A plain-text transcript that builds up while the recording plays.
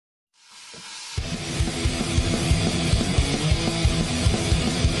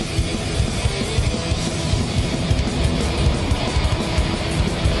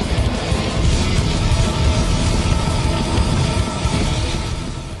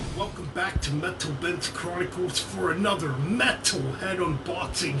welcome back to Metal Ben's Chronicles for another Metalhead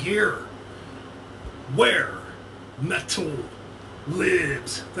unboxing here, where metal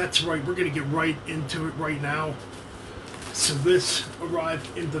lives. That's right, we're going to get right into it right now. So this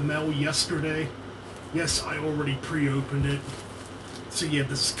arrived in the mail yesterday. Yes, I already pre-opened it. So yeah,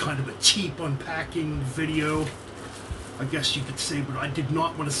 this is kind of a cheap unpacking video, I guess you could say, but I did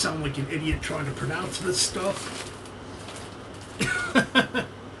not want to sound like an idiot trying to pronounce this stuff.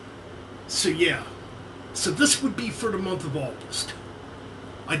 So yeah, so this would be for the month of August.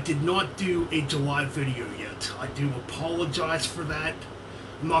 I did not do a July video yet. I do apologize for that.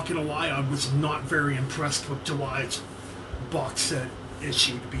 I'm not gonna lie, I was not very impressed with July's box set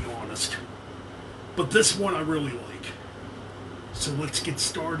issue, to be honest. But this one I really like. So let's get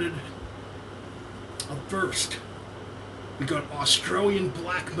started. Up first, we got Australian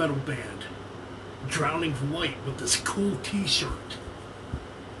black metal band Drowning Light with this cool t-shirt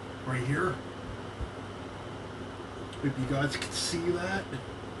right here. Hope you guys can see that.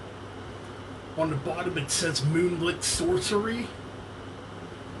 On the bottom it says Moonlit Sorcery.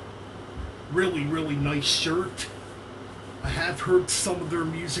 Really, really nice shirt. I have heard some of their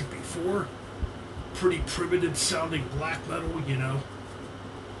music before. Pretty primitive sounding black metal, you know.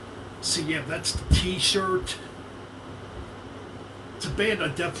 So yeah, that's the t-shirt. It's a band I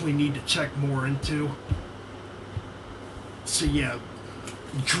definitely need to check more into. So yeah,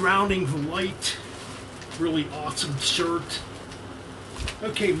 Drowning the Light, really awesome shirt.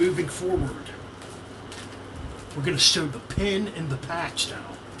 Okay, moving forward, we're going to show the pin and the patch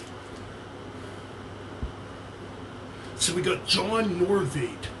now. So we got John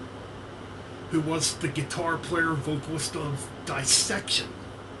Norvide, who was the guitar player, vocalist of Dissection.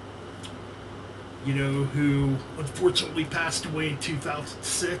 You know, who unfortunately passed away in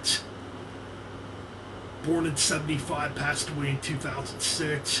 2006. Born in 75, passed away in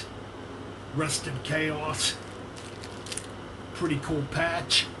 2006. Rest in Chaos. Pretty cool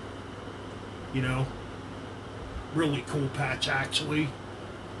patch. You know, really cool patch actually.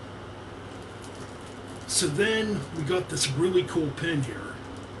 So then we got this really cool pin here.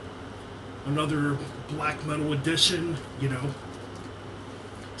 Another black metal edition, you know.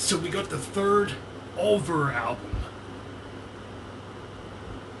 So we got the third Ulver album.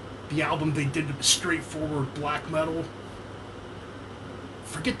 The album they did straightforward black metal.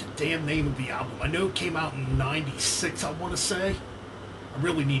 Forget the damn name of the album. I know it came out in '96, I want to say. I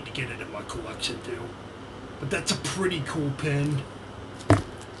really need to get it in my collection too. But that's a pretty cool pin.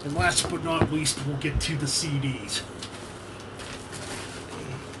 And last but not least, we'll get to the CDs.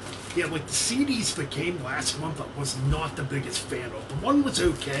 Yeah, like the CDs that came last month, I was not the biggest fan of. The one was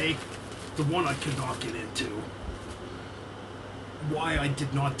okay. The one I could not get into. Why I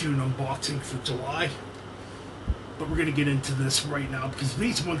did not do an unboxing for July. But we're going to get into this right now because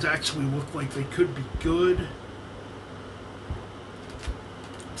these ones actually look like they could be good.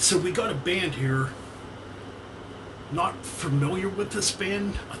 So we got a band here. Not familiar with this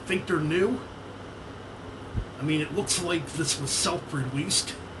band. I think they're new. I mean, it looks like this was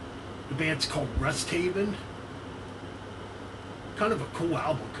self-released. The band's called Rest Haven. Kind of a cool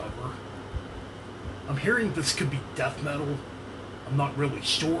album cover. I'm hearing this could be death metal. I'm not really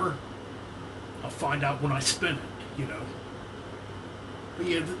sure. I'll find out when I spin it, you know. But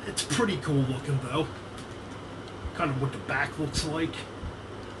yeah, it's pretty cool looking though. Kind of what the back looks like.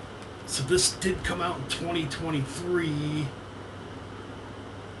 So this did come out in 2023.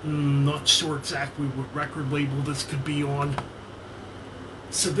 Not sure exactly what record label this could be on.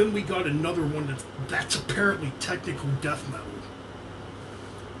 So then we got another one that's apparently technical death metal.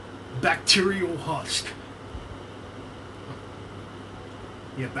 Bacterial Husk.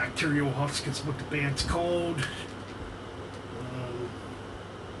 Yeah, Bacterial Husk is what the band's called.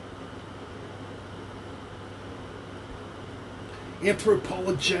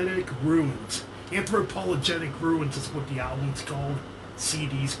 Anthropogenic Ruins. Anthropogenic Ruins is what the album's called.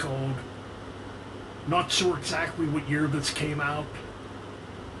 CD's called. Not sure exactly what year this came out.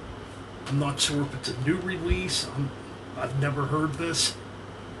 I'm not sure if it's a new release. I've never heard this.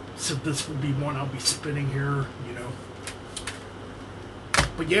 So this will be one I'll be spinning here, you know.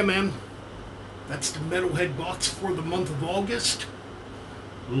 But yeah, man. That's the Metalhead box for the month of August.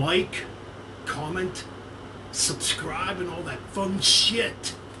 Like, comment, subscribe, and all that fun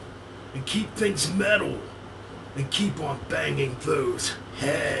shit. And keep things metal. And keep on banging those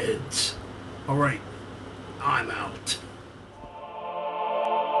heads. Alright, I'm out.